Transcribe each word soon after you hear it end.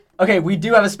Okay, we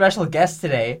do have a special guest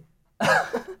today.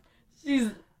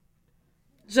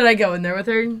 Should I go in there with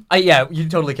her? Yeah, you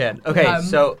totally can. Okay, Okay.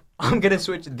 so I'm gonna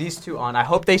switch these two on. I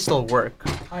hope they still work.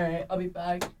 Alright, I'll be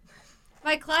back.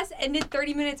 My class ended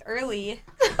 30 minutes early.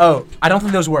 Oh, I don't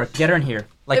think those work. Get her in here,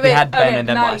 like we Wait, had Ben okay, and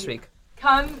them Maddie. last week.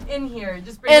 Come in here.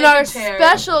 Just bring And like our a chair.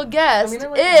 special guest I'm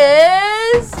gonna,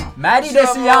 is... Maddie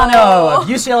Trouble. DeCiano of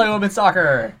UCLA Women's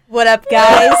Soccer. What up,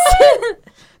 guys?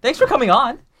 Thanks for coming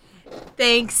on.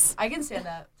 Thanks. I can stand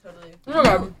up, totally. Oh my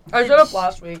god. I showed up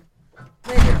last week.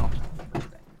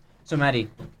 So Maddie,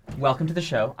 welcome to the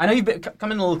show. I know you've been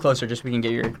come in a little closer, just so we can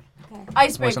get your voice on the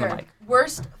Icebreaker. mic.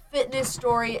 Worst fitness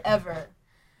story ever.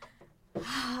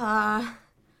 Uh,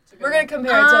 We're going to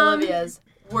compare it to Olivia's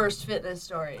worst fitness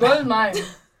story. What is mine?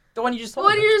 The one you just told.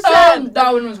 What me. you just said?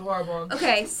 That one was horrible.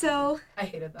 okay, so I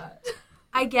hated that.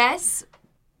 I guess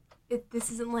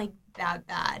this isn't like that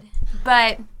bad,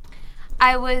 but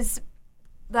I was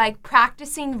like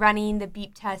practicing running the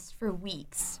beep test for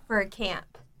weeks for a camp.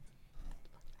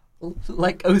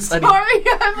 Like Sunny. Sorry,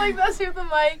 I'm like messing with the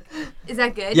mic. Is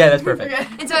that good? Yeah, that's perfect.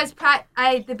 And so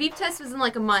the beep test was in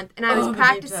like a month, and I was Oh, the beep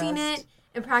practicing test.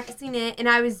 it, and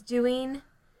I was doing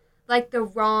like the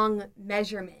wrong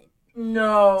measurement.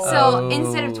 No. So Oh.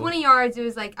 instead of 20 yards, it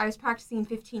was like I was practicing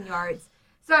 15 yards.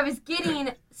 So I was getting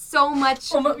so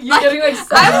much. You're getting like I was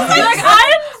like,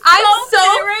 I'm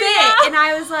so fit fit, and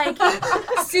I was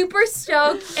like super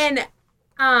stoked, and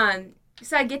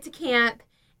so I get to camp,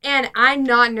 and I'm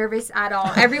not nervous at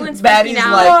all. Everyone's freaking Maddie's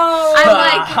out. like,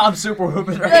 I'm like, I'm super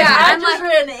whooping right Yeah, now. I I'm just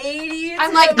like- ran 80.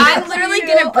 I'm like, I'm literally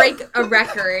gonna break a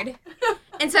record,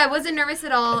 and so I wasn't nervous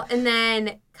at all. And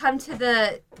then come to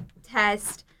the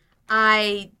test,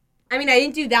 I mean, I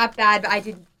didn't do that bad, but I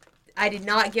did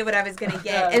not get what I was gonna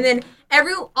get. And then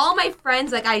all my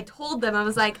friends, like I told them, I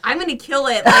was like, I'm gonna kill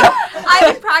it. Like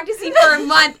I've been practicing for a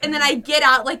month, and then I get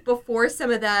out like before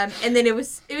some of them, and then it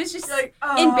was just Like,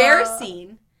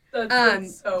 embarrassing.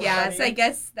 That's so Yeah, funny. so I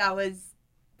guess that was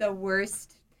the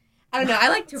worst. I don't know. I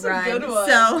like to That's a run, good one.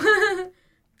 so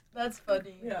That's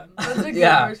funny. Yeah. That's a good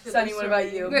Yeah. worst fitness Sunny, what about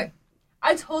story. you?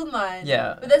 I told mine.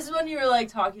 Yeah. But this is when you were like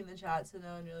talking in the chat, so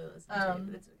no one really listened to you,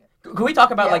 but it's okay. Can we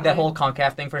talk about Yeah, like that right. whole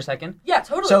CONCACAF thing for a second? Yeah,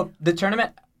 totally. So the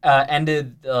tournament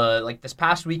ended like this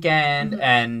past weekend,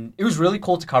 and it was really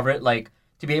cool to cover it. Like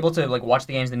to be able to like watch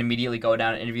the games and immediately go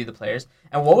down and interview the players.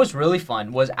 And what was really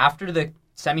fun was after the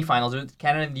semifinals,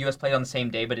 Canada and the U.S. played on the same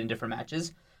day but in different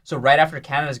matches. So right after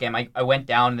Canada's game, I went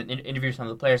down and interviewed some of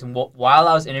the players. And while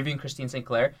I was interviewing Christine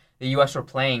Sinclair, the U.S. were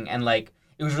playing, and like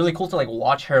it was really cool to like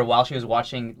watch her while she was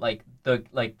watching like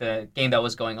the game that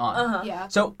was going on. yeah.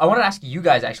 So I wanted to ask you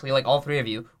guys actually, like all three of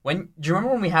you, do you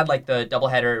remember when we had like the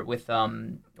doubleheader with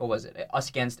what was it, us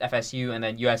against FSU and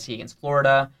then USC against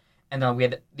Florida, and then we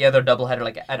had the other doubleheader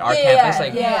like at our campus,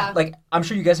 like yeah. like I'm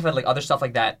sure you guys have had like other stuff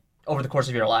like that over the course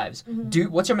of your lives.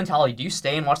 What's your mentality? Do you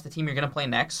stay and watch the team you're gonna play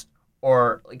next,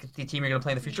 or like the team you're gonna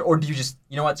play in the future, or do you just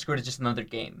what, screw it, it's just another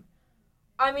game?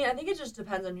 I mean, I think it just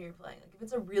depends on who you're playing. Like, if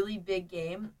it's a really big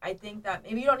game, I think that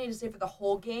maybe you don't need to stay for the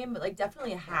whole game, but like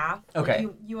definitely a half. Okay.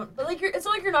 Like, you want, but like it's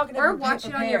not like you're not gonna. Or watch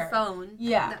it on your prepare. phone.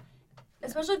 Yeah.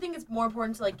 Especially, I think it's more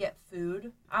important to like get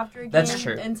food after a game. That's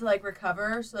true. And to like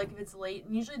recover. So like if it's late,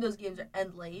 and usually those games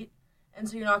end late, and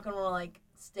so you're not gonna want to like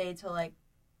stay till like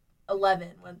 11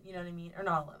 when you know what I mean, or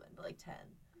not 11, but like 10,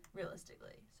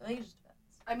 realistically. So I think it just depends.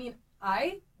 I mean,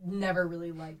 I never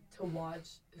really like to watch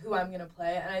who I'm gonna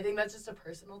play, and I think that's just a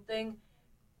personal thing,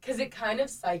 because it kind of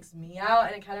psychs me out,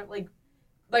 and it kind of like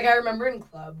I remember in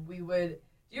club do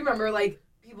you remember like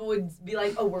people would be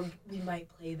like, oh, we might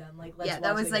play them, like let's Yeah, watch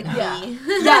that was the like game. me.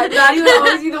 Yeah, Maddie would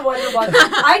always be the one to watch.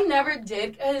 I never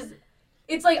did, because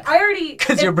it's like I already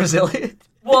Because you're Brazilian.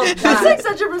 well That's that- like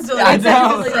such a Brazilian I thing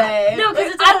know. to say. No, 'cause Like,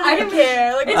 it's I I don't don't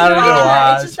care. Like it's I don't not know even that.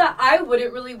 why. It's just that I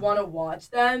wouldn't really want to watch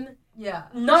them. yeah.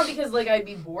 Not because like I'd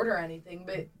be bored or anything,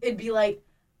 but it'd be like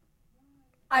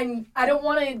I don't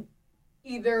want to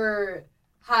either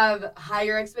have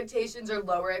higher expectations or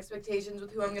lower expectations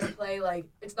with who I'm gonna play. Like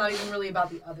it's not even really about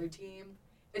the other team.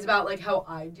 It's about like how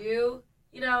I do,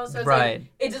 you know. So it's Right.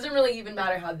 like it doesn't really even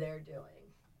matter how they're doing.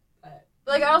 But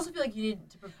But like I also feel like you need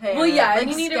to prepare. well, yeah, like,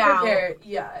 and you need scout. to prepare.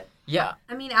 Yeah, Yeah.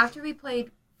 I mean, after we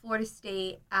played Florida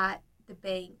State at the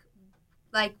bank,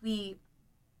 like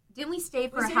didn't we stay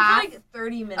for We a stayed half? like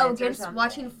 30 minutes. Oh, or against something.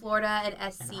 watching Florida and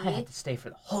And SC. I had to stay for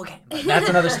the whole game. But that's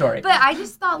another story. But I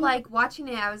just thought, like, watching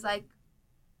it, I was like,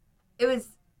 it was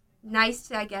nice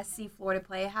to, I guess, see Florida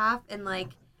play a half. And,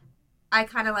 like, I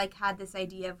kind of, like, had this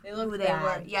idea of They who looked they bad.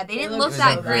 were. Yeah, they They didn't looked look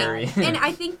that so great. bad. And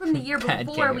I think from the year Bad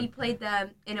before, game. we played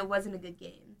them, and it wasn't a good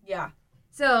game. Yeah.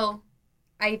 So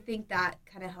I think that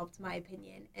kind of helped my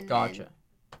opinion. And Gotcha.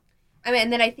 I mean,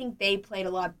 and then I think they played a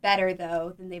lot better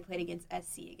though than they played against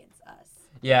SC against us.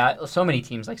 Yeah, so many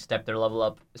teams like step their level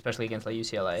up, especially against like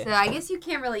UCLA. So I guess you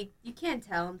can't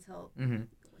tell until. Mm-hmm.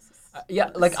 Yeah,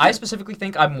 like I specifically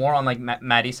think I'm more on like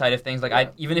Maddie's side of things. Like I,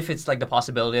 even if it's like the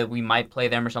possibility that we might play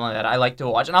them or something like that, I like to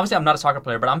watch. And obviously, I'm not a soccer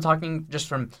player, but I'm talking just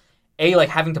from like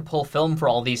having to pull film for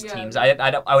all these teams. I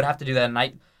would have to do that, and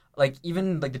I like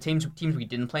even like the teams we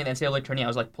didn't play in the NCAA tourney. I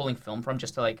was like pulling film from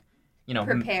just to like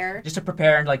prepare, just to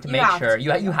prepare and like to make sure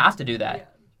you have to do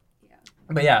that. Yeah.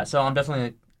 But yeah, so I'm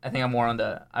definitely. I think I'm more on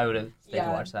the I would have stayed to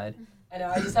watch side. I know.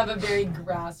 I just have a very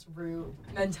grassroots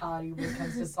mentality when it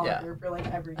comes to soccer for like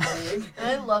everything.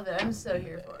 I love it. I'm so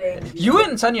here for it. Thank You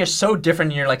and Sonia are so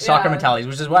different in your like soccer Yeah. mentalities,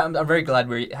 which is why I'm very glad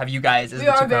we have you guys as We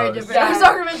the two are very co-hosts. different. Yeah. Our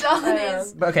soccer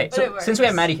mentalities. But okay, But so it since we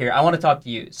have works. Maddie here, I want to talk to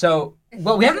you. So,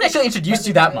 well, we haven't actually introduced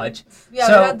you that much. Yeah,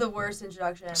 So- we had the worst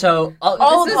introduction. So,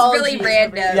 All this is really apologies,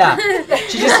 random. Yeah.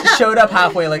 she just showed up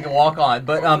halfway like a walk on.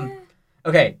 But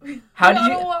okay, how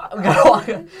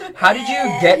did how did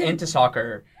you get into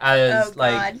soccer as Oh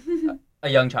like God. a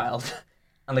young child?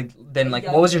 And like then like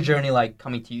what was your journey like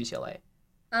coming to UCLA?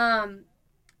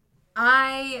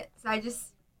 I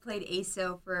just played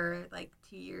ASO for like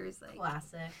 2 years, like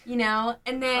Classic.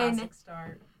 and then Classic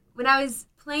start. when I was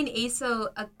playing ASO,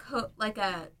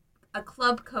 a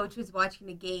club coach was watching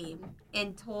a game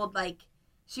and told like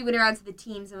she went around to the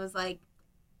teams and was like,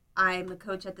 "I'm a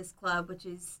coach at this club, which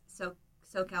is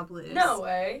SoCal Blues." No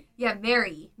way. Yeah,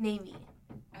 Mary, name me.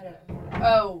 I don't know.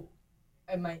 Oh,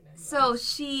 I might know. So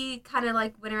she kind of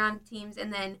like went around teams,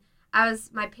 and then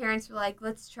my parents were like,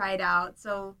 "Let's try it out."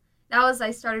 So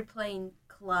I started playing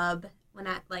club when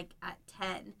at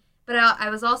 10. But I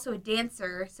was also a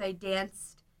dancer, so I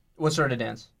danced What sort of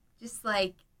dance? just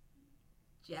like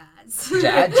jazz. Jazz?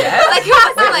 Like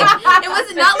it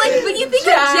wasn't not like when you think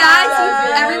of jazz,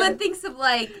 Jazz. everyone thinks of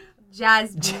like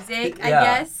jazz music, I Yeah.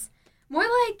 guess. More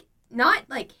like not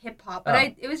like hip hop, but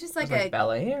Oh. it was just Like, like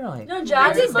ballet or like No,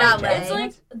 jazz did is like ballet. it's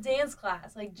like a dance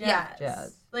class, like jazz. Yeah.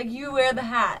 Jazz. Like you wear the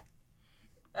hat.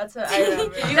 That's what I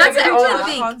remember. You That's like what all I the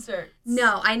think. concerts.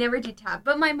 No, I never did tap.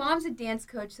 But my mom's a dance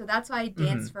coach, so that's why I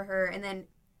danced for her. And then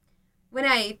when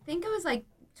I think I was like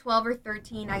 12 or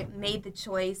 13, I made the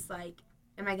choice, like,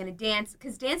 am I going to dance?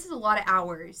 Because dance is a lot of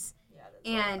hours. Yeah, that's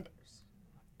And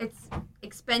all it's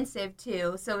expensive,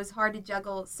 too. So it was hard to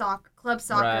juggle club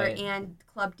soccer Right. and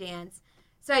club dance.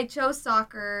 So I chose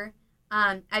soccer.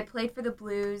 I played for the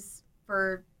Blues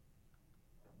for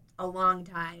a long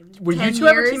time. Were you 10 two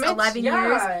ever years, teammates? 11 years.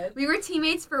 Yeah. We were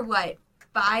teammates for what?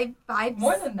 Five,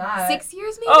 More than that. 6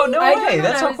 years maybe? Oh, no I way. did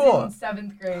That's so when I was cool. in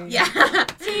 7th grade. Yeah.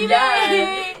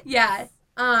 Yeah. Yeah.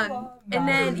 And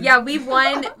then Nice. yeah, we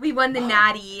won the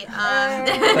Natty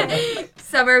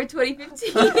summer of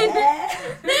 2015.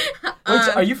 Wait,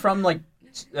 so are you from like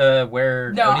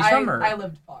where No, Odie's from? Or? I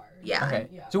lived far. Yeah. Okay.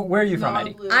 Yeah. So where are you from, Not a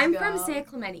Eddie? Blues I'm gal. from San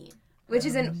Clemente, which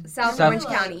is in South South- Orange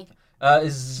County.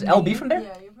 Is LB from there?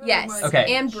 Yeah, you're from Yes. Orange.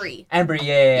 Okay. And Bree. Amber,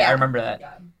 yeah, Yeah. I remember that.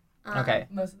 Yeah. Okay.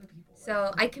 Most of the people.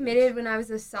 So I committed when I was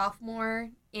a sophomore,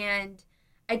 and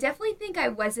I definitely think I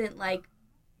wasn't like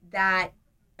that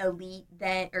elite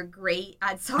then or great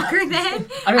at soccer then.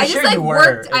 I mean, I just sure like you were.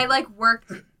 worked. I like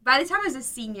worked. By the time I was a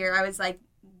senior, I was like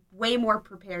way more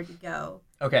prepared to go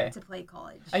Okay. to play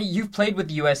college. I mean, you've played with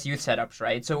the U.S. youth setups,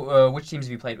 right? So which teams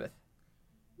have you played with?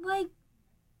 Like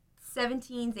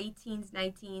 17s, 18s,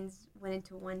 19s went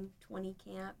into 120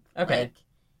 camp. Okay. Like,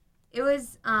 it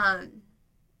was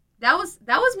that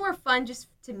was more fun just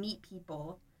to meet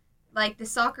people. Like the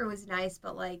soccer was nice,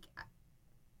 but like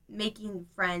making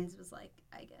friends was like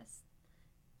I guess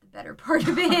the better part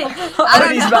of it. I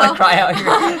don't Odie's about know. to cry out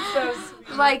here. So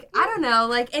sweet. Like I don't know,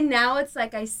 like and now it's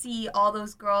like I see all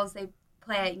those girls they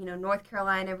play at North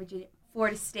Carolina, Virginia,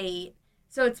 Florida State.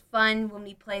 So it's fun when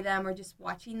we play them or just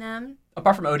watching them.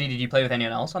 Apart from Odie, did you play with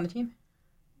anyone else on the team?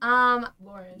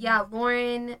 Lauren. Yeah,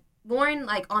 Lauren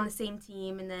like on the same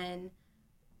team and then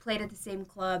played at the same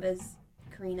club as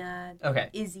Karina, Okay.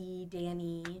 Izzy,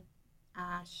 Danny,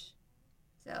 Ash.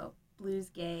 So Blues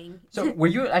gang. So were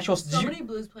you actual? So many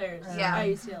Blues players Yeah. at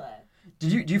UCLA. Do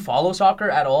you follow soccer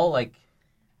at all? Like,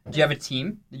 do you have a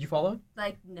team that you follow?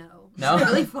 like no. No? I don't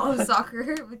really follow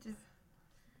soccer, which is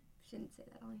shouldn't say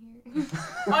that on here.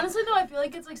 Honestly, though, I feel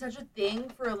like it's like such a thing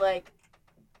for like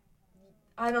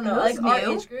I don't know, Are those like our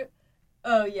new? age group.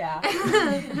 Oh yeah,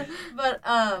 but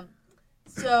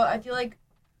so I feel like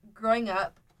growing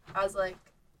up as like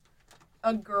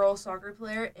a girl soccer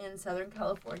player in Southern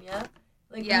California,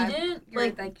 like Yeah, we didn't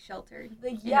You're like sheltered.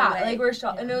 like in a yeah, way. like we're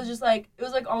and Yeah. it was just like it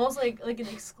was like almost like an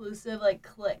exclusive like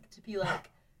clique to be like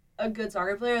a good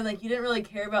soccer player, and like you didn't really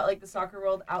care about like the soccer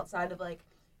world outside of like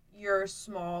your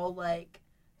small like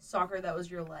soccer that was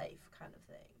your life kind of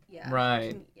thing. Yeah.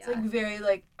 Right. It's like very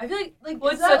like I feel like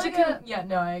Well, is it's that such like a yeah.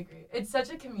 No, I agree. It's such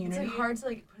a it's community. like hard to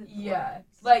like put it in Yeah, words.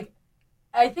 like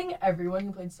I think everyone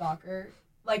who played soccer,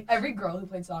 like every girl who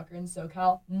played soccer in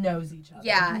SoCal, knows each other.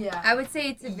 Yeah. Yeah. I would say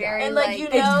it's a Yeah. very And, like, you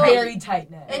It's know- very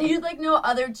tight knit. And you'd like know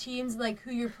other teams like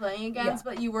who you're playing against,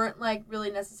 but you weren't like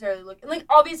really necessarily looking like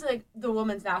obviously like the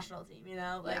women's national team, you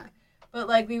know, like Yeah. but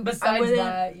like I Besides wouldn't-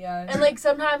 that, yeah. and like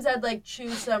sometimes I'd like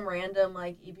choose some random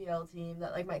like EPL team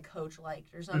that like my coach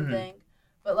liked or something,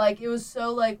 but like it was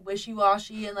so like wishy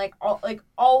washy and like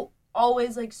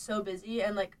always like so busy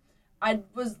and like I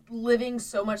was living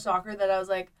so much soccer that I was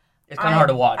like It's kind of hard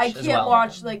to watch I as can't well.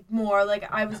 watch like more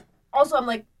like I was also I'm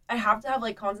like I have to have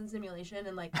like constant stimulation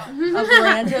and like of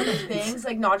random things,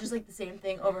 like not just like the same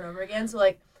thing over and over again. So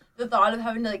like the thought of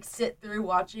having to like sit through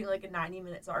watching like a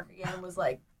 90-minute soccer game was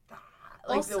like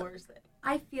the Also- worst thing.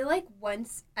 I feel like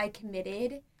once I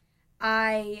committed,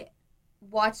 I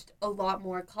watched a lot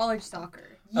more college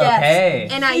soccer. Okay.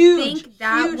 And I Huge, think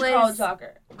that huge was- college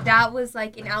soccer. That was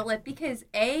like an outlet because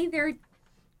they're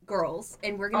girls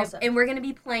and we're Also. gonna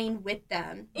be playing with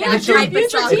them. And That it's your type of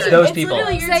future soccer. team. It's those It's people.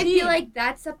 literally So your I team. feel like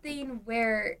that's something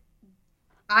where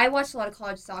I watched a lot of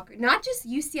college soccer, not just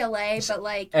UCLA, but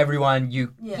like Everyone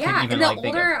you Yeah. yeah. even, And the like,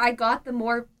 think older I got, the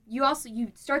more you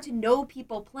start to know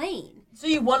people playing, So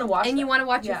you want to watch and you them. want to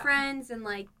watch your Yeah. friends and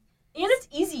like And it's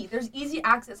easy. There's easy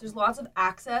access. There's lots of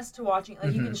access to watching.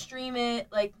 Like you Mhm. can stream it.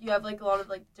 Like you have like a lot of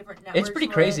like different networks. It's pretty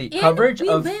for crazy. and Coverage we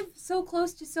of live so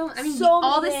close to So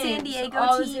all the many San games, Diego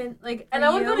all the team. like, for and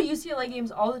I would go to you. UCLA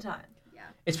games all the time.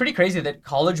 it's pretty crazy that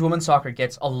college women's soccer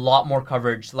gets a lot more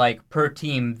coverage like per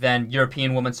team than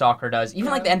European women's soccer does. Even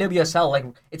like the NWSL, like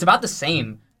it's about the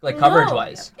same like coverage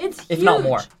wise. It's If huge. not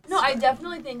more. No, I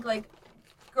definitely think like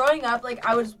growing up, like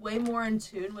I was way more in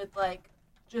tune with like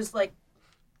just like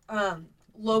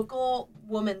local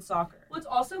women's soccer. Well, it's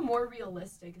also more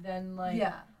realistic than like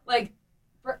Yeah. like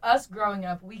for us growing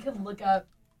up, we could look up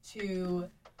to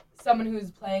someone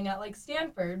who's playing at like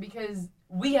Stanford because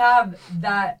we have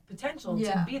that potential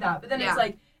Yeah. to be that. But then Yeah. it's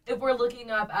like if we're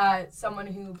looking up at someone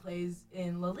who plays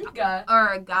in La Liga,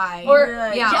 or a guy. Or-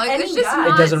 Like, yeah, like any it's just guy. It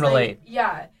not, doesn't like- relate.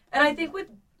 yeah. And I think with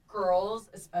girls,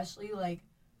 especially like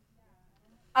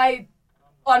I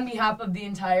on behalf of the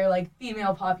entire like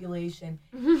female population,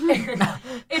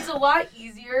 it's a lot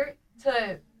easier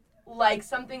to like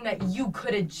something that you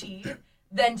could achieve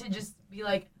than to just be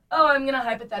like, oh, I'm gonna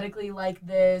hypothetically like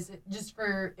this just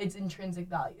for its intrinsic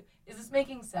value. Is this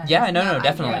making sense? Yeah, no, Yeah, no,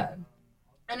 definitely. Yeah.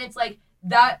 And it's like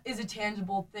that is a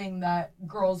tangible thing that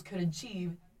girls could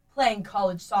achieve playing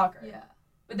college soccer. Yeah.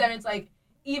 But then it's like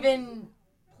even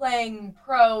playing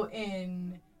pro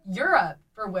in Europe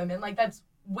for women, like that's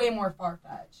way more far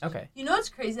fetched. Okay. You know what's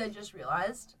crazy? I just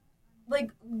realized,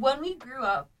 like when we grew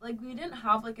up, like we didn't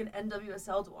have like an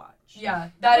NWSL to watch. Yeah,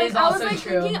 that Like, is I was also like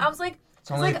true. thinking, I was like,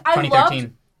 It's only like, I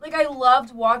 2013. I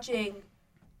loved watching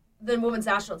the women's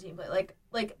national team play.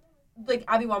 Like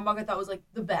Abby Wambach, I thought was like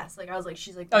the best. Like I was like,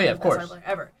 she's like the Oh, yeah, of best course. player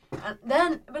ever. And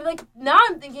then, but like now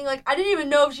I'm thinking like I didn't even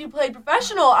know if she played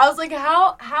professional. I was like,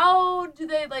 how do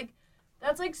they like?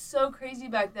 That's like so crazy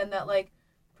back then that like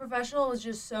professional was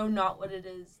just so not what it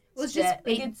is. It was today. just like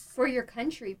big it's for your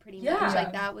country, pretty Yeah. much.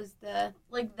 Like that was the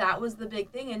like that was the big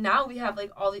thing, and now we have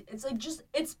like all the. It's like just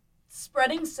it's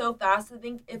spreading so fast. I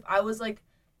think if I was like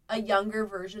a younger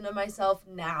version of myself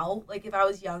now, like if I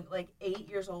was young, like 8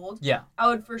 years old, Yeah. I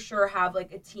would for sure have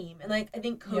like a team, and like I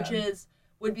think coaches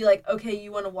would be like, okay,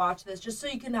 you want to watch this just so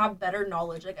you can have better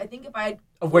knowledge. Like I think if I had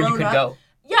Of where you grown could up- go.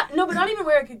 yeah, no, but not even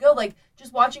where I could go. Like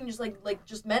just watching, just like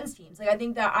just men's teams. Like I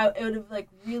think that it would have like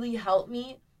really helped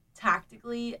me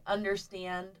tactically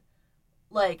understand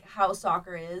like how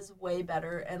soccer is way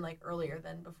better and like earlier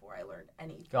than before I learned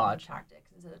any Gotcha. tactics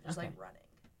instead of just Okay. like running.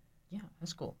 Yeah,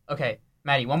 that's cool. Okay,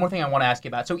 Maddie, one more thing I want to ask you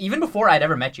about. So even before I'd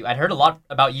ever met you, I'd heard a lot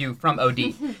about you from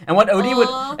OD. And what OD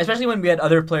Aw. would, especially when we had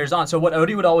other players on, so what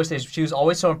OD would always say is she was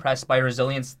always so impressed by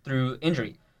resilience through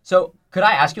injury. So could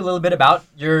I ask you a little bit about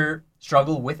your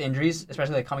struggle with injuries,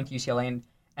 especially like coming to UCLA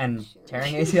and Sure.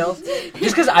 tearing ACLs?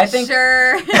 Just because I think...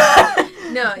 Sure.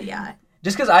 No, yeah.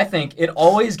 Just because I think it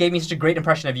always gave me such a great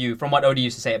impression of you from what OD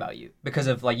used to say about you because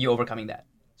of like you overcoming that.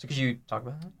 So could you talk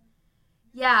about that?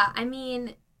 Yeah, I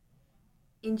mean,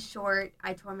 in short,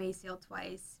 I tore my ACL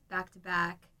twice, back to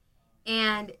back.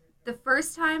 And the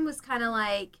first time was kind of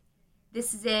like,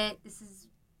 this is it.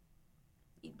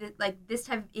 Like, this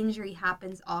type of injury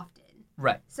happens often.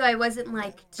 Right. So I wasn't,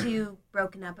 like, too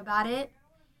broken up about it.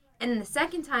 And then the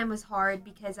second time was hard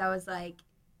because I was like,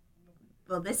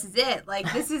 well, this is it. Like,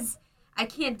 I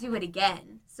can't do it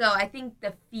again. So I think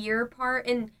the fear part,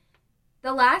 and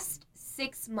the last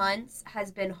 6 months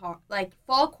has been hard. Like,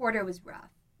 fall quarter was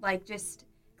rough. Like, just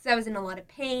because I was in a lot of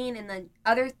pain, and then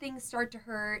other things start to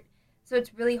hurt. So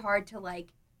it's really hard to, like,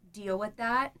 deal with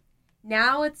that.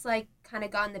 Now it's, like, kind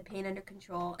of gotten the pain under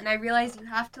control. And I realize you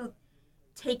have to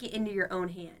take it into your own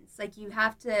hands. Like, you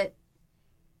have to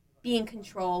be in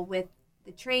control with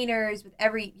the trainers, with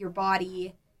your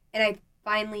body. And I'm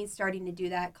finally starting to do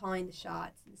that, calling the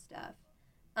shots and stuff.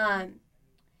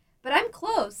 But I'm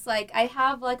close. Like, I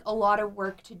have, like, a lot of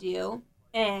work to do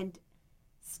and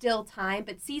still time.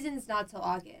 But season's not till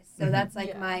August. So that's,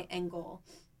 like, my end goal.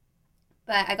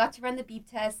 But I got to run the beep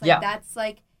test. Like, that's,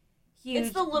 like, huge.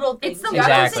 It's the little things. It's the you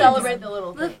little have to things. celebrate the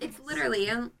little things. It's literally,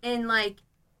 and like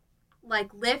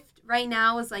lift right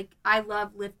now is, like, I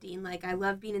love lifting. Like, I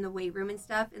love being in the weight room and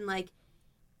stuff. And, like,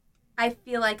 I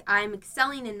feel like I'm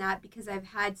excelling in that because I've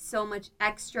had so much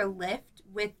extra lift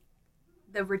with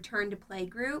the return to play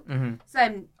group. Mm-hmm. So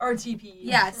I'm RTP.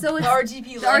 Yeah, so it's, the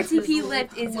RTP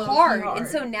lift is hard. And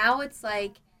so now it's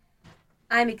like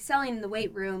I'm excelling in the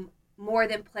weight room more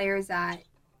than players that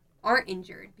aren't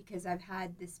injured because I've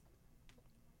had this,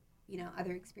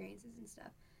 other experiences and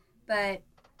stuff. But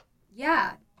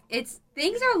yeah,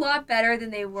 things are a lot better than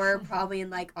they were probably in,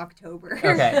 like, October.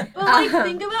 Okay. But, like,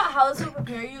 think about how this will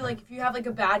prepare you. Like, if you have, like,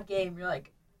 a bad game, you're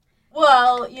like,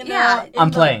 well, Yeah.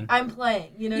 I'm playing. I'm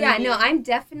playing. You know what Yeah, I mean? no, I'm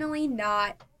definitely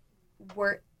not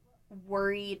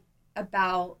worried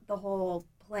about the whole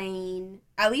playing,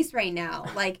 at least right now.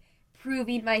 Like,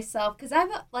 proving myself, because I've,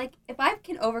 like, if I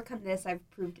can overcome this, I've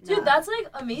proved enough. Dude, that's, like,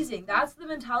 amazing. That's the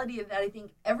mentality that I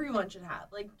think everyone should have.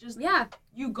 Like, just, yeah.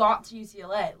 you got to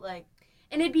UCLA. Like,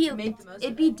 And it'd be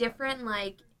it'd be different,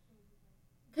 like,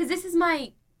 because this is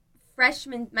my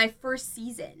first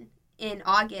season in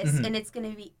August, Mhm. and it's going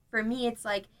to be, for me, it's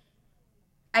like,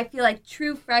 I feel like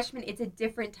true freshman, it's a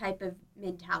different type of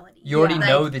mentality. You already Like,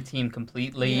 know the team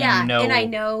completely. Yeah, You know. and I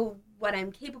know what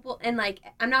I'm capable, and, like,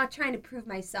 I'm not trying to prove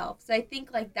myself. So I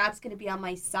think, like, that's going to be on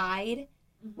my side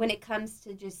when it comes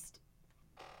to just,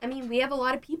 I mean, we have a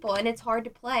lot of people, and it's hard to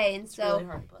play, and it's so really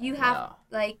hard to play. you have,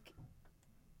 like,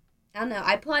 I don't know,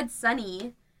 I applaud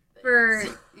Sunny for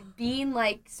being,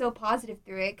 like, so positive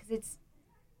through it, because it's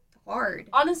hard.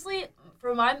 Honestly,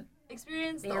 from my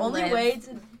experience, the They only live. way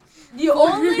to get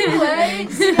through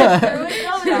it, though,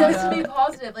 is just to be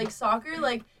positive. Like, soccer,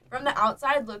 like, from the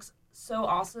outside looks so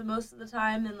awesome most of the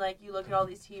time, and, like, you look at all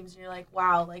these teams and you're like,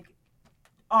 wow, like,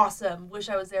 awesome, wish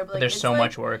I was there. But, like, There's it's, so like,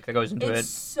 much work that goes into it's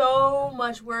it. so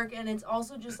much work, and it's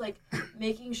also just, like,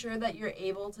 making sure that you're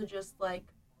able to just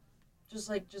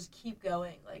keep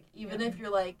going. Like, even if you're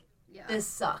like, Yeah. this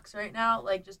sucks right now,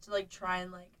 like, just to, like, try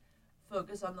and, like,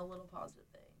 focus on the little positive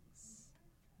things.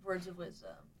 Words of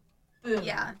wisdom. Boom.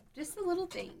 Yeah, just the little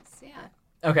things, yeah.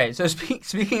 Okay, so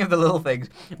speaking of the little things,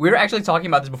 we were actually talking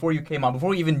about this before you came on, before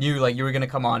we even knew, like, you were going to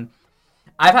come on.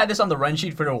 I've had this on the run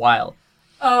sheet for a while.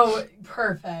 Oh,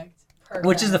 perfect.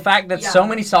 Which is the fact that so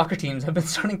many soccer teams have been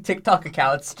starting TikTok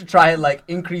accounts to try and, like,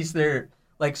 increase their,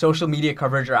 like, social media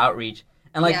coverage or outreach.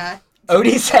 And, like, yeah.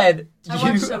 Odie said I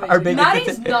watch you so many are big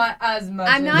Maddie's into not as much.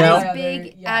 I'm not No. as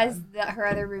big as her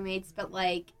other roommates, but,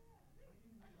 like,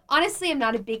 honestly, I'm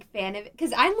not a big fan of it,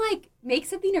 because I'm like, make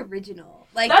something original.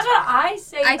 Like, That's what I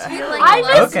say. I too. feel like I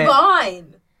miss Okay.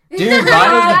 Vine. Dude, Vine was the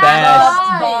I best.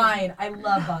 love Vine. I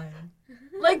love Vine.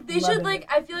 Like, they Love should, it.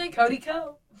 like, I feel like, Cody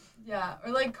Co. yeah,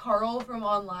 or, like, Carl from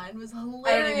Online was I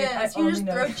hilarious. You only just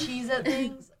know throw that. cheese at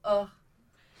things. Ugh.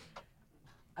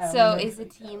 so is the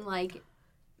team, like,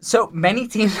 So many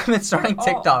teams have been starting Oh.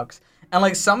 TikToks. And,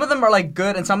 like, some of them are, like,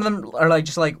 good, and some of them are, like,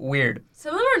 just, like, weird.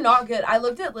 Some of them are not good. I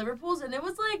looked at Liverpool's, and it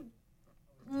was, like,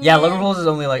 Yeah, meh. Liverpool's is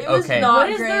only, like, It was okay. not What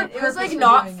is great. their It was, purpose like, for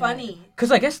not doing it? funny.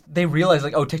 Because I guess they realize,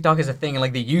 like, oh, TikTok is a thing, and,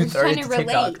 like, the youth just are trying into to relate.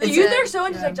 TikTok. The It's youth a- are so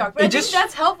into yeah. TikTok, but It I just- think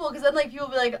that's helpful because then, like, people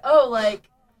be like, oh, like,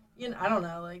 I don't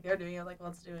know, like, they're doing it, like,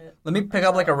 let's do it. Let me pick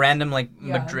up, like, a random, like,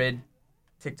 Yeah. Madrid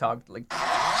TikTok. Like,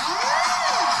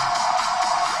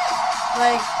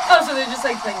 Like, Oh, so they're just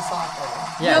like playing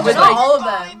soccer. yeah, no, but just, not like, all of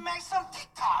them.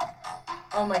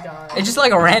 Oh my god. it's just,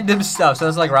 like, random stuff. So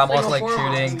it's, like, Ramos, like,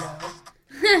 horrible shooting.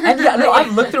 video. And, yeah, no,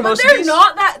 I've looked through But most of they're these.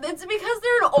 not that. It's because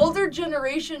they're an older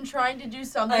generation trying to do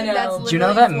something I know. that's Do Do you know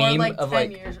literally that for, meme like, of 10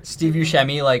 like years. Steve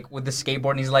Buscemi like with the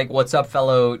skateboard and he's like, "What's up,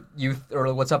 fellow youth?"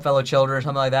 or "What's up, fellow children?" or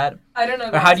something like that? I don't know.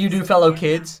 Or "How do you do, fellow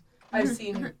kids?" I've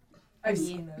seen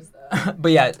those though.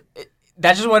 But yeah,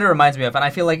 that's just what it reminds me of, and I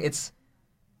feel like it's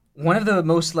one of the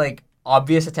most like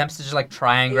obvious attempts to just like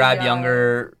try and grab Yeah.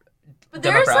 younger But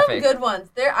there are some demographic. good ones.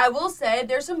 I will say,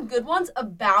 there's some good ones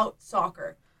about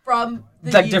soccer from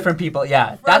the like youth. different people.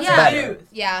 Yeah, From that's the better. youth.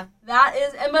 Yeah. That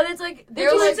is, but it's like They're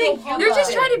they're just, like they're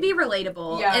just trying to be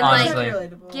relatable. Yeah. And, Honestly.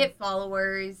 like, get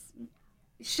followers.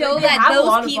 show They have a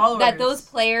lot of that those followers.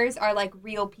 players are like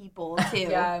real people too.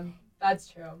 Yeah, that's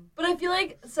true. But I feel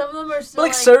like some of them are But still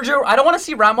like Sergio, I don't want to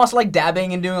see Ramos like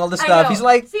dabbing and doing all this I stuff. know. He's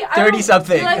like See, I 30 don't-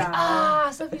 something. You're like, Yeah.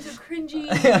 Sophie's so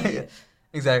cringy.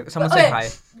 Exactly. Someone Okay. say hi.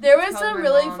 There were Tell some my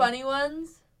really mom. funny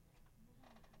ones.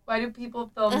 Why do people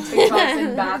film TikToks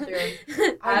in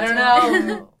bathrooms? I don't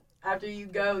know. After you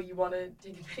go, you want to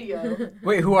take a video.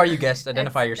 Wait, who are you, guest?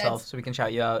 Identify That's- yourself so we can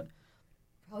shout you out.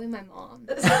 Probably my mom.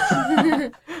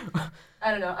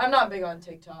 I don't know. I'm not big on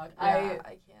TikTok. I can't.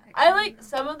 I like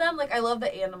some of them. Like I love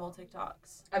the animal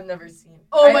TikToks. I've never seen.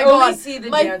 Oh I my only God. See the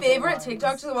My dancing favorite ones.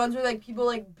 TikToks are the ones where like people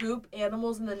like boop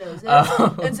animals in the noses.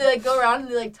 Oh. And so they like go around and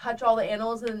they like touch all the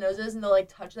animals in the noses and they'll like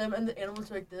touch them and the animals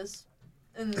are like this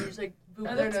and they just like boop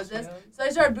Oh, their that's noses. cute. So I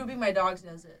started booping my dog's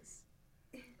noses.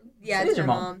 Yeah, Who's it's your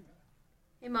my mom? mom.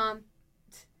 Hey mom.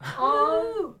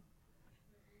 Oh,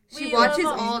 She We watches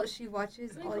love all. mom. She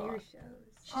watches Oh my all your God. shows.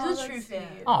 She's Oh, a true that's fan.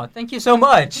 sweet. Oh, thank you so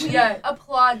much. Yeah.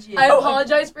 Applaud you. I Oh,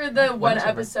 apologize for the one Whatever.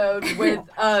 episode with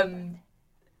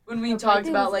when we Her talked birthday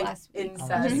about was like last week.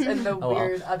 incest and the Oh, wow.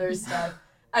 weird other stuff.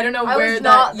 I don't know I where was that.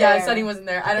 not Yeah, there. Sunny wasn't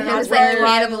there. I don't It know was where. like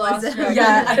cannibalism.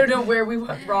 Yeah, I don't know where we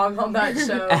went wrong on that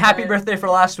show. And happy but- birthday for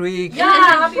last week. Yeah,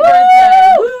 happy Woo!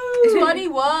 birthday.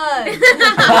 21.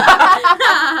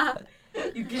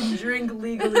 You can drink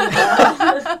legally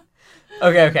now.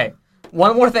 Okay.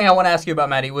 One more thing I want to ask you about,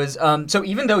 Maddie, was so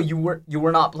even though you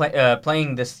were not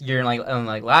playing this year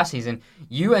like last season,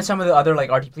 you and some of the other like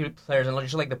RTP players and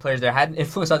just like the players there had an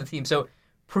influence on the team. So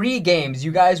pre-games,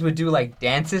 you guys would do like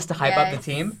dances to hype up the Yes.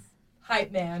 team.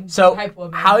 Hype man. So hype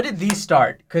woman. how did these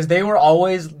start? Because they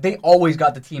always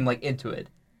got the team like into it.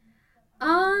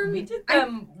 we did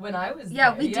them when I was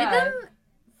Yeah, there. we did them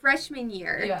freshman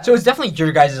year. Yeah. So it's definitely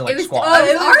your guys' like It was, squad. oh,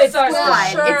 It's our our squad.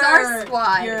 squad. It's our Sure.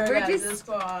 squad. You're We're guys' just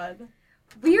squad.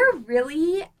 we're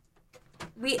really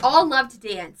we all love to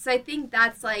dance. So I think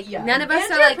that's like Yeah. none of us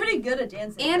And are you're like pretty good at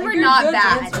dancing. and Like, we're you're a not good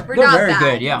bad. dancer. We're We're not very bad.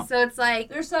 good, yeah. So it's like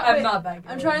There's so, I'm wait, not that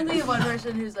good. I'm trying to think of one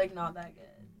person who's like not that good.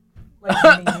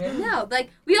 Like me. no, like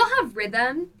we all have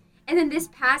rhythm. And then this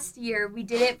past year we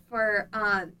did it for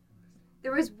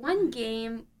there was one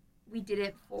game we did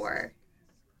it for.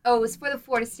 Oh, it was for the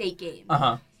Florida State game.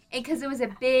 Uh-huh. And because it was a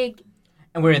big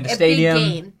And we're in the a stadium.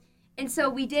 big game. And so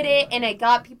we did it, and it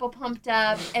got people pumped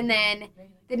up. And then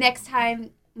the next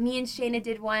time, me and Shayna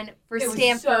did one for It was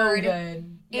Stanford, so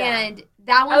good. Yeah. and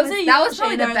that one I was would say that you was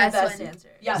probably and the Shayna are best one.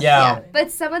 dancers. Yes. Yeah.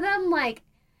 But some of them, like,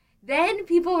 then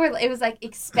people were, it was like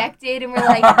expected, and we're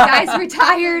like, guys, we're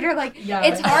tired, or like, Yeah.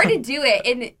 it's hard to do it,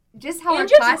 and just how And our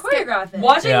just class get, choreograph it.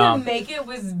 Watching Yeah. them make it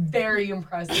was very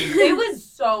impressive. It was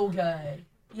so good.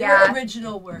 yeah. Their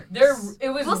original work. It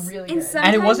was Well, really and good. some-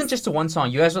 And it Sometimes- wasn't just a one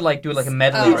song. You guys would like do like a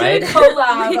medley, Oh. We right? did a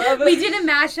collab. we did a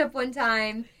mashup one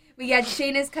time. We had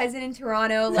Shayna's cousin in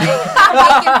Toronto, like,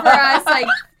 make it for us, like,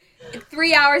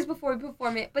 3 hours before we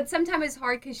perform it. But sometimes it's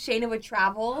hard because Shayna would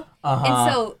travel.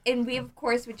 Uh-huh. And we, of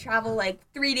course, would travel, like,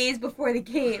 3 days before the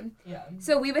game. Yeah.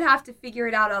 So we would have to figure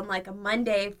it out on, like, a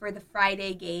Monday for the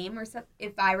Friday game or something,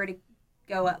 if I were to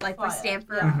go, like, for Oh, yeah.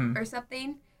 Stanford Yeah. Mhm. or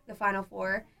something, the Final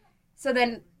Four. So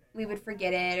then we would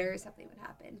forget it or something would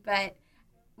happen. But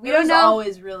we It don't was know.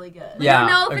 always really good. We Yeah, don't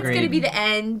know if it's agreed. going to be the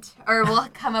end or we'll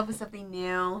come up with something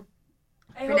new.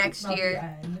 I For hope next it's not year. the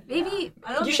end. Maybe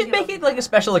I don't You think should make it'll it be like a that.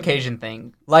 special occasion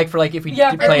thing, like for like if we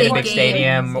Yeah, do for play in a big big games,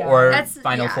 stadium yeah. or That's-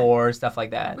 Final yeah. Four, stuff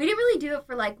like that. we didn't really do it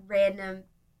for like random,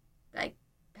 like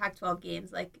Pac-12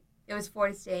 games. Like it was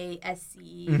Florida State,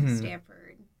 SC, Mhm.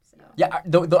 Stanford. So Yeah,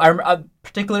 I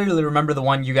particularly remember the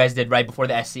one you guys did right before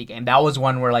the SC game. That was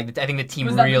one where like I think the team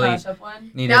Was that really the mashup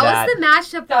one? needed that that. was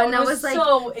the mashup That one. That was like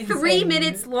so 3 insane.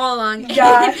 minutes long.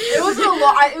 Yeah, It was a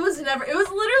lot. It was never. It was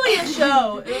literally a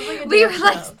show. It was like a we were dance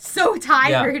like show. so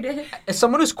tired. As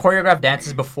someone who's choreographed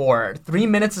dances before, 3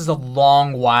 minutes is a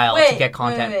long while to get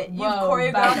content. Wait. You've Whoa,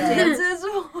 choreographed back then. dances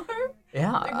before?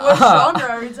 Yeah. Like, what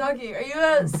genre are we talking? Are you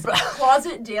a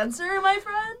closet dancer, my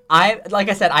friend? Like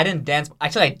I said, I didn't dance.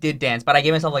 Actually, I did dance, but I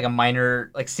gave myself like a minor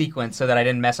like sequence so that I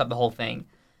didn't mess up the whole thing.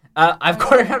 I've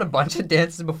choreographed a bunch of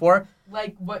dances before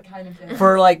Like what kind of dance?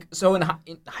 for like so in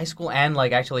high school and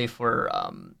like actually for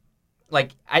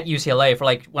like at UCLA for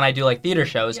like when I do like theater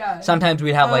shows. Yeah. Sometimes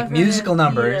we'd have like Okay, musical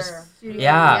numbers. theater. Studio,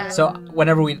 Yeah. So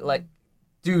whenever we like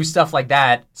do stuff like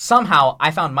that, somehow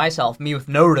I found myself, me with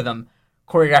no rhythm,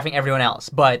 choreographing everyone else,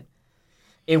 but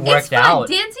it it's worked fun. out.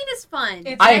 Dancing is fun.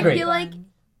 It's I so agree. feel like fun.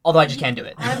 Although I just can't do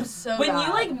it. I'm so When bad.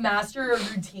 you like master a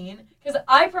routine, because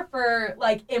I prefer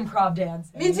like improv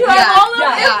dancing. Me too. Yeah. I'm all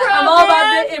about Yeah, improv. I'm all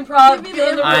man. about the improv. Give me the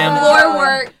feeling the improv. I am- floor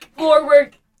work. Floor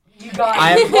work. You got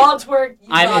I it. am- Wall work. You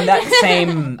I'm got in that it.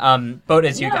 same boat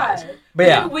as you guys. But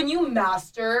yeah. When you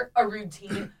master a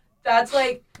routine, That's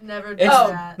like Never It's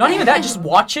done that. not even that. Just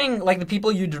watching like the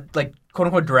people you like quote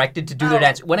unquote directed to do their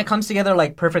dance. When it comes together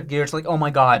like perfect gear, it's like, oh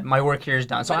my god, my work here is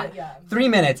done. So 3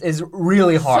 minutes is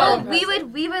really So hard.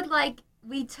 we would like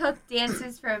we took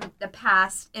dances from the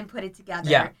past and put it together.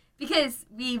 Yeah. Because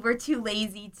we were too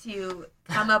lazy to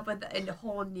come up with a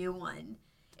whole new one.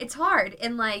 It's hard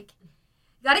and like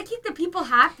you gotta keep the people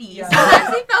happy. Yeah.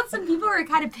 Sometimes we felt some people were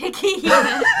kind of picky.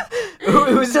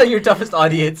 Who's your toughest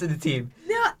audience in the team?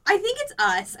 No, I think it's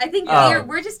us. I think Oh.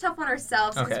 we're just tough on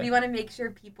ourselves because Okay. we want to make sure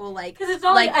people like. because it's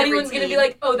not like the anyone's gonna be routine.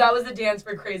 like, oh, that was the dance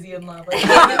for Crazy in Love. Like,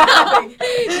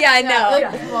 Yeah, I know. Like,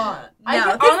 Yeah. come on.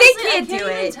 No, 'cause they honestly, can't I do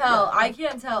even it. tell. I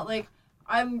can't tell. Like,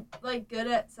 I'm like good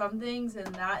at some things, and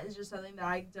that is just something that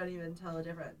I don't even tell the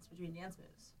difference between dance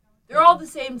moves. They're all the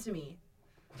same to me.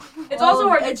 It's also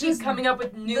hard to It's keep just coming up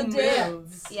with new the dance.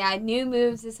 moves. Yeah, new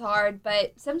moves is hard,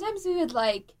 but sometimes we would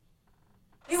like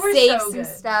They were save so some good.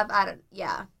 stuff. I don't.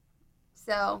 Yeah.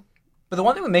 So. But the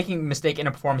one thing with making a mistake in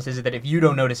a performance is that if you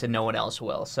don't notice it, no one else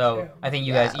will. So True. I think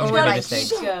you Yeah, guys or each made a like- mistake.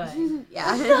 Good.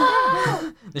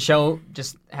 Yeah. The show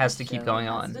just has to keep Show going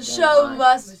has on. to The Go show on.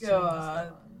 must go on.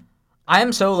 I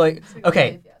am so like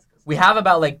okay. We have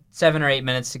about like 7 or 8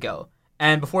 minutes to go,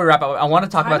 and before we wrap up, I want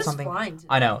to talk Time about is something. flying today.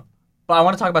 I know, but I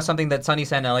want to talk about something that Sunny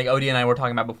said, and like Odie and I were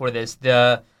talking about before this.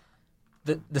 The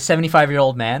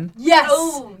 75-year-old man. Yes,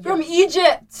 Oh, from yes.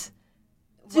 Egypt,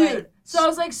 dude. Wait. So I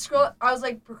was like I was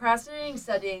like procrastinating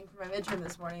studying for my midterm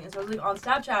this morning, and so I was like on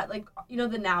Snapchat, like you know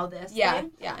the Now This Yeah.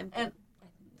 thing? Yeah.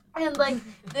 And like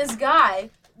this guy,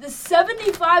 this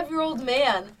 75-year-old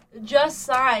man, just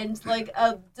signed like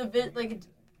a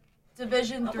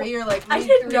Division 3 or like I League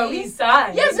didn't 3. know he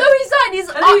signed. Yes, no, he signed. He's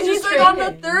I thought he was he's just like on the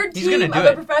training. third He's team gonna do of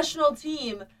a it. professional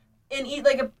team in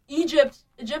like a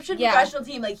Egyptian Yeah. professional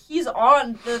team. Like he's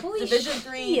on the Holy Division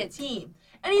 3 shit. team,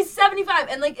 and he's 75.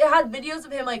 And like it had videos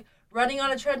of him like running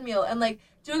on a treadmill and like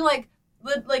doing like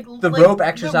The rope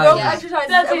exercises. The rope Yeah. exercises.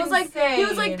 That's It was like he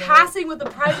was like insane. passing with a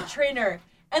private trainer.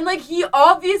 And like he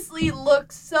obviously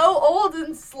looks so old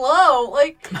and slow.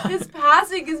 Like his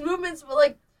passing, his movements, but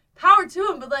like power to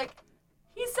him. But like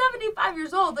he's 75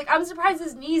 years old. Like I'm surprised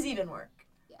his knees even work.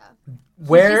 He's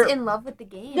Where just in love with the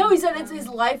game. No, he said it's his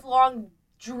lifelong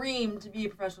dream to be a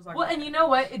professional soccer Well, player. and you know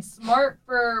what? It's smart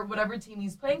for whatever team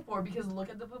he's playing for because look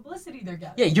at the publicity they're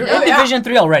getting. yeah, you're Oh, in yeah. Division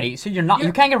 3 already, so you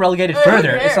You're- can't get relegated Who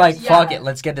further. It's cares? like fuck Yeah. it,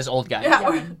 let's get this old guy. Yeah.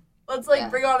 Yeah. Let's like Yeah.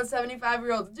 bring on a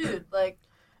 75-year-old dude. Like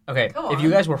Okay, Come if you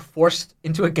on. guys were forced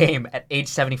into a game at age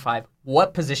 75,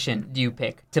 what position do you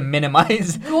pick to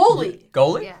minimize goalie.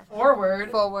 goalie? Yeah.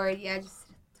 Forward. Forward. Yeah. Just.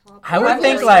 Top I would forward.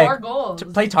 think, Score like, goals. To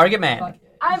play target man. Fuck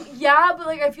it. But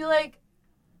like I feel like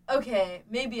okay,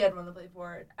 maybe I'd want to play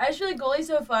forward. I just feel like goalie's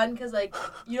so fun because like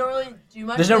you don't really do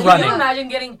much. There's no Like, running. Can you you imagine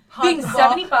getting Punt being the ball.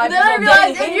 75 Then I years old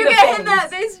realized getting if you hit in get the hit in that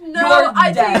face? face, no, You're I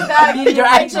take dead. it back. You're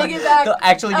I actually- take it back. They'll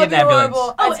actually That'd get an be ambulance.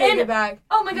 horrible. Oh, I take and- it back.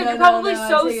 Oh my god, No, you're no, probably no, I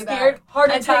so take it back. scared. Heart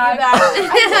I attack. take it back.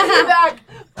 I take it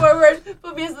back. Forward.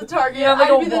 Put me as the target. You have, like,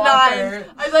 I'd a be the walker. 9.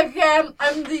 I'd be like, okay,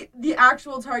 I'm the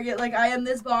actual target. Like I am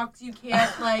this box. You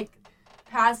can't like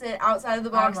pass it outside of the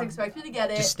box. I'm I expect you to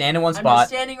get it. Just stand in one I'm spot, just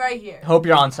standing right here. hope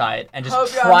you're onside, and just Hope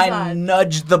you're try onside. and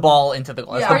nudge the ball into the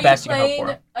goal. That's Yeah. the Are best you you can hope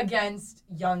playing for. against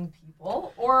young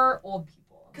people or old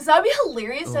people? Because that'd be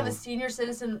hilarious to have a Ooh. senior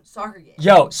citizen soccer game.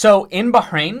 Yo, so in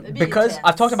Bahrain, That'd be because intense.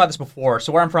 I've talked about this before,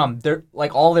 so where I'm from, they're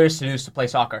like all there is to do is to play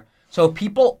soccer. So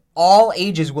people all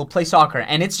ages will play soccer,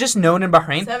 and it's just known in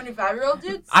Bahrain. 75-year-old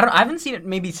dudes. I haven't seen it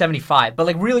maybe 75, but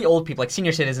like really old people, like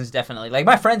senior citizens, definitely. Like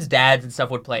my friends' dads and stuff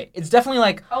would play. It's definitely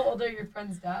like, How old are your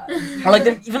friends' dads? or like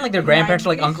even like their grandparents or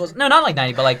like 90. uncles. No, not like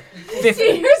 90, but like 50.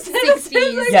 Senior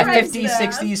citizens. like Yeah, friends 50s, now.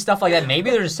 60s, stuff like that. Maybe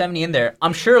there's 70 in there.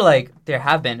 I'm sure like there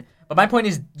have been. But my point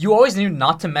is, you always knew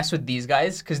not to mess with these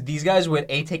guys because these guys would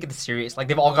take it serious. Like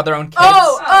they've all got their own kids.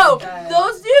 Oh, Okay.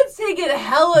 those dudes take it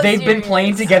hella They've been serious.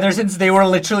 playing together since they were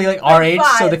literally like our age,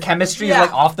 so 5. the chemistry Yeah. is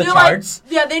like off the They're charts.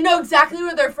 Like, yeah, they know exactly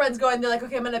where their friend's going. They're like,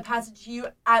 okay, I'm gonna pass it to you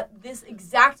at this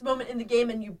exact moment in the game,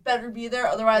 and you better be there.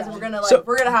 Otherwise, Yeah. we're gonna So,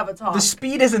 have a talk. The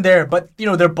speed isn't there, but you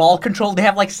know their ball control. They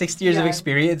have like 60 years of Yeah.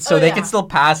 experience, so Oh, they yeah. can still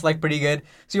pass like pretty good.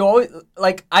 So you always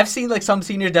like I've seen like some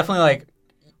seniors definitely like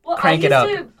Well, Crank it I up.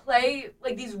 used to play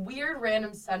like these weird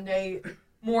random Sunday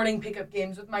morning pickup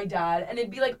games with my dad, and it'd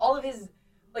be like all of his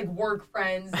like work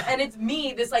friends, and it's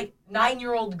me, this like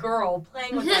 9-year-old girl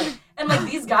playing with them, and like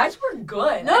these guys were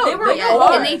good. No, and they were they Yeah,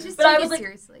 old, and they just but I take was it like,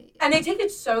 seriously. and they take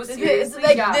it so It's seriously.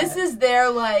 like yeah. this is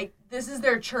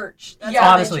their church. That's Yeah.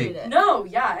 how Honestly. they treat it. No,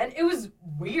 yeah, and it was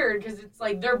weird because it's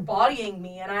like they're bodying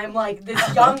me, and I'm like this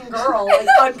young girl, like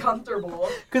uncomfortable.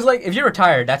 because like if you're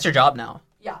retired, that's your job now.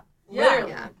 Literally.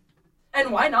 Yeah.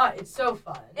 And why not? It's so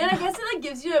fun. And I guess it like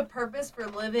gives you a purpose for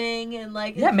living and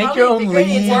like Yeah, it's make probably your own bigger, it's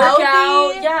league. Work healthy.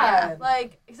 out, yeah.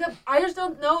 Like, except I just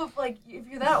don't know if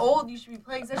you're that old, you should be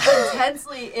playing such an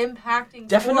intensely impacting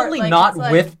Definitely sport. Like, not it's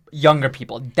like, with younger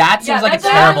people. That seems like a that's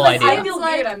what terrible I was like, idea. I feel It's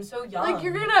like- weird. I'm so young. Like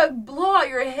you're gonna blow out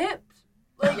your hip.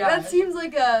 Like Yeah. that seems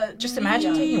like a Just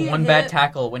imagine knee taking one hip. bad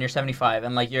tackle when you're 75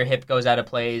 and like your hip goes out of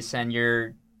place and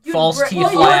your You'd false break- teeth well,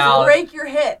 fly you out. would break your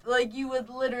hip. Like you would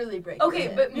literally break. Okay,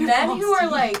 your but hip. Your men false who are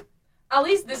teeth. like, at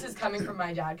least this is coming from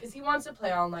my dad, because he wants to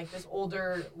play on like this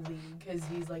older league, because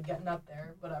he's like getting up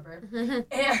there, whatever.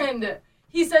 And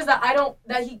he says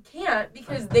that he can't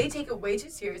because they take it way too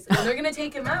seriously and they're gonna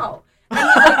take him out. And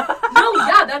he's like, no,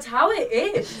 yeah, that's how it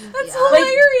is. That's Yeah. Like,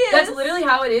 hilarious. that's literally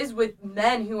how it is with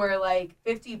men who are like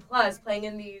 50 plus playing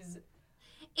in these.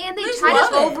 And they They try love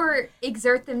to it.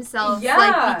 overexert themselves, Yeah.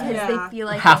 like because Yeah. they feel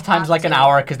like Halftime's like an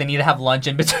hour because they need to have lunch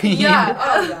in between. Yeah.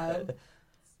 Oh yeah.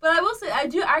 But I will say, I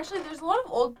do actually. There's a lot of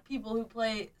old people who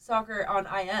play soccer on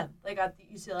IM, like at the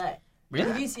UCLA. Really?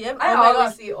 Have you seen him? I Oh my always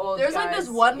gosh. see old There's like guys, this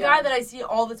one yeah. guy that I see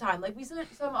all the time. Like we see him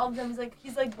all the time.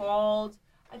 He's like bald.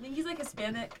 I think he's like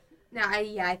Hispanic. No,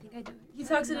 I think I do. He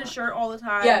tucks in his shirt all the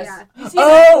time. Yes. Yeah. You see him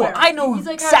Oh, everywhere. I know He's,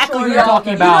 like, kinda exactly who shorter. you're talking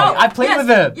You about. know. I played Yes. with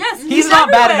him. Yes, He's not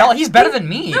bad at everywhere. all. He's better than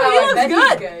me. No, Oh, he I looks bet he's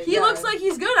good. good, He yeah. looks like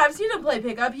he's good. I've seen him play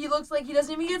pickup. He looks like he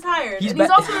doesn't even get tired. He's and he's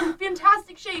be- also in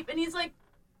fantastic shape. And he's like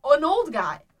an old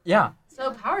guy. Yeah.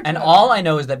 So power to And him. all I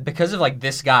know is that because of like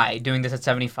this guy doing this at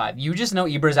 75, you just know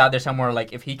Ibra's out there somewhere.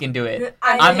 Like if he can do it,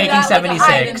 I'm do making that like a 76.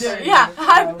 hide and do. Yeah, So-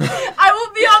 I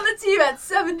will be on the team at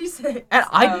 76. and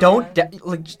I Oh, don't yeah.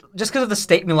 like just because of the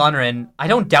state Milan are in, I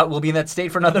don't doubt we'll be in that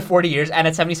state for another 40 years. And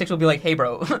at 76, we'll be like, hey,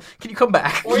 bro, can you come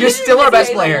back? Or You're you still can our best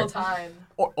stay the player. whole time.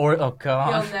 Or oh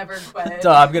god, He'll never quit.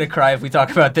 Duh, I'm gonna cry if we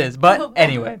talk about this. But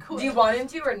anyway. Do you want him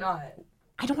to or not?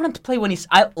 I don't want him to play when he's.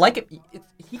 I like it.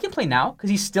 He can play now because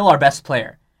he's still our best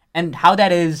player. And how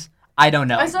that is, I don't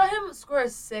know. I saw him score a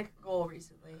sick goal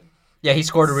recently. Yeah, he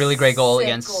scored a really great goal Sick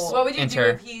against goal. What would you Inter.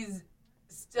 do if he's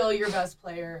still your best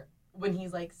player when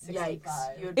he's like 65?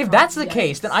 Yikes. You would If that's the Yikes.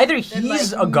 case, then either Then,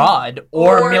 he's like, a god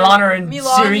or Milan are in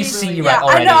Milan Serie is C really- right yeah,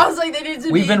 already. I know. I was like, they need to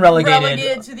We've be been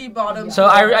relegated. to the bottom. So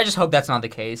floor. I just hope that's not the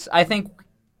case. I think,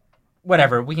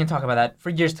 whatever, we can talk about that for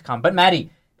years to come. But Maddie,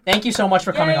 thank you so much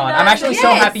for coming Yay, on. I'm Maddie. actually so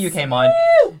Yes. happy you came on.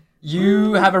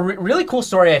 You have a really cool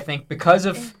story, I think, because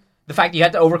of the fact that you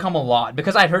had to overcome a lot.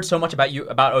 Because I'd heard so much about you,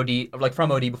 about OD, like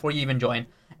from OD before you even joined.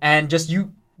 And just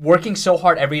you working so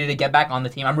hard every day to get back on the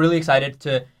team. I'm really excited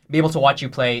to be able to watch you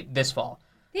play this fall.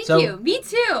 Thank So- you. Me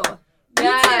too.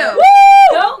 Yeah. Me too.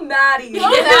 Go Maddie! Go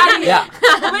Maddie! Yeah,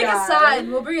 We'll make Yeah. a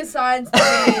sign. We'll bring a sign.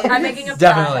 Saying, I'm making a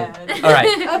Definitely. fat head. all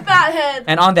right. a fat head.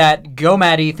 And on that, go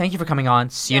Maddie. Thank you for coming on.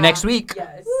 See you Yeah. next week.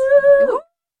 Yes.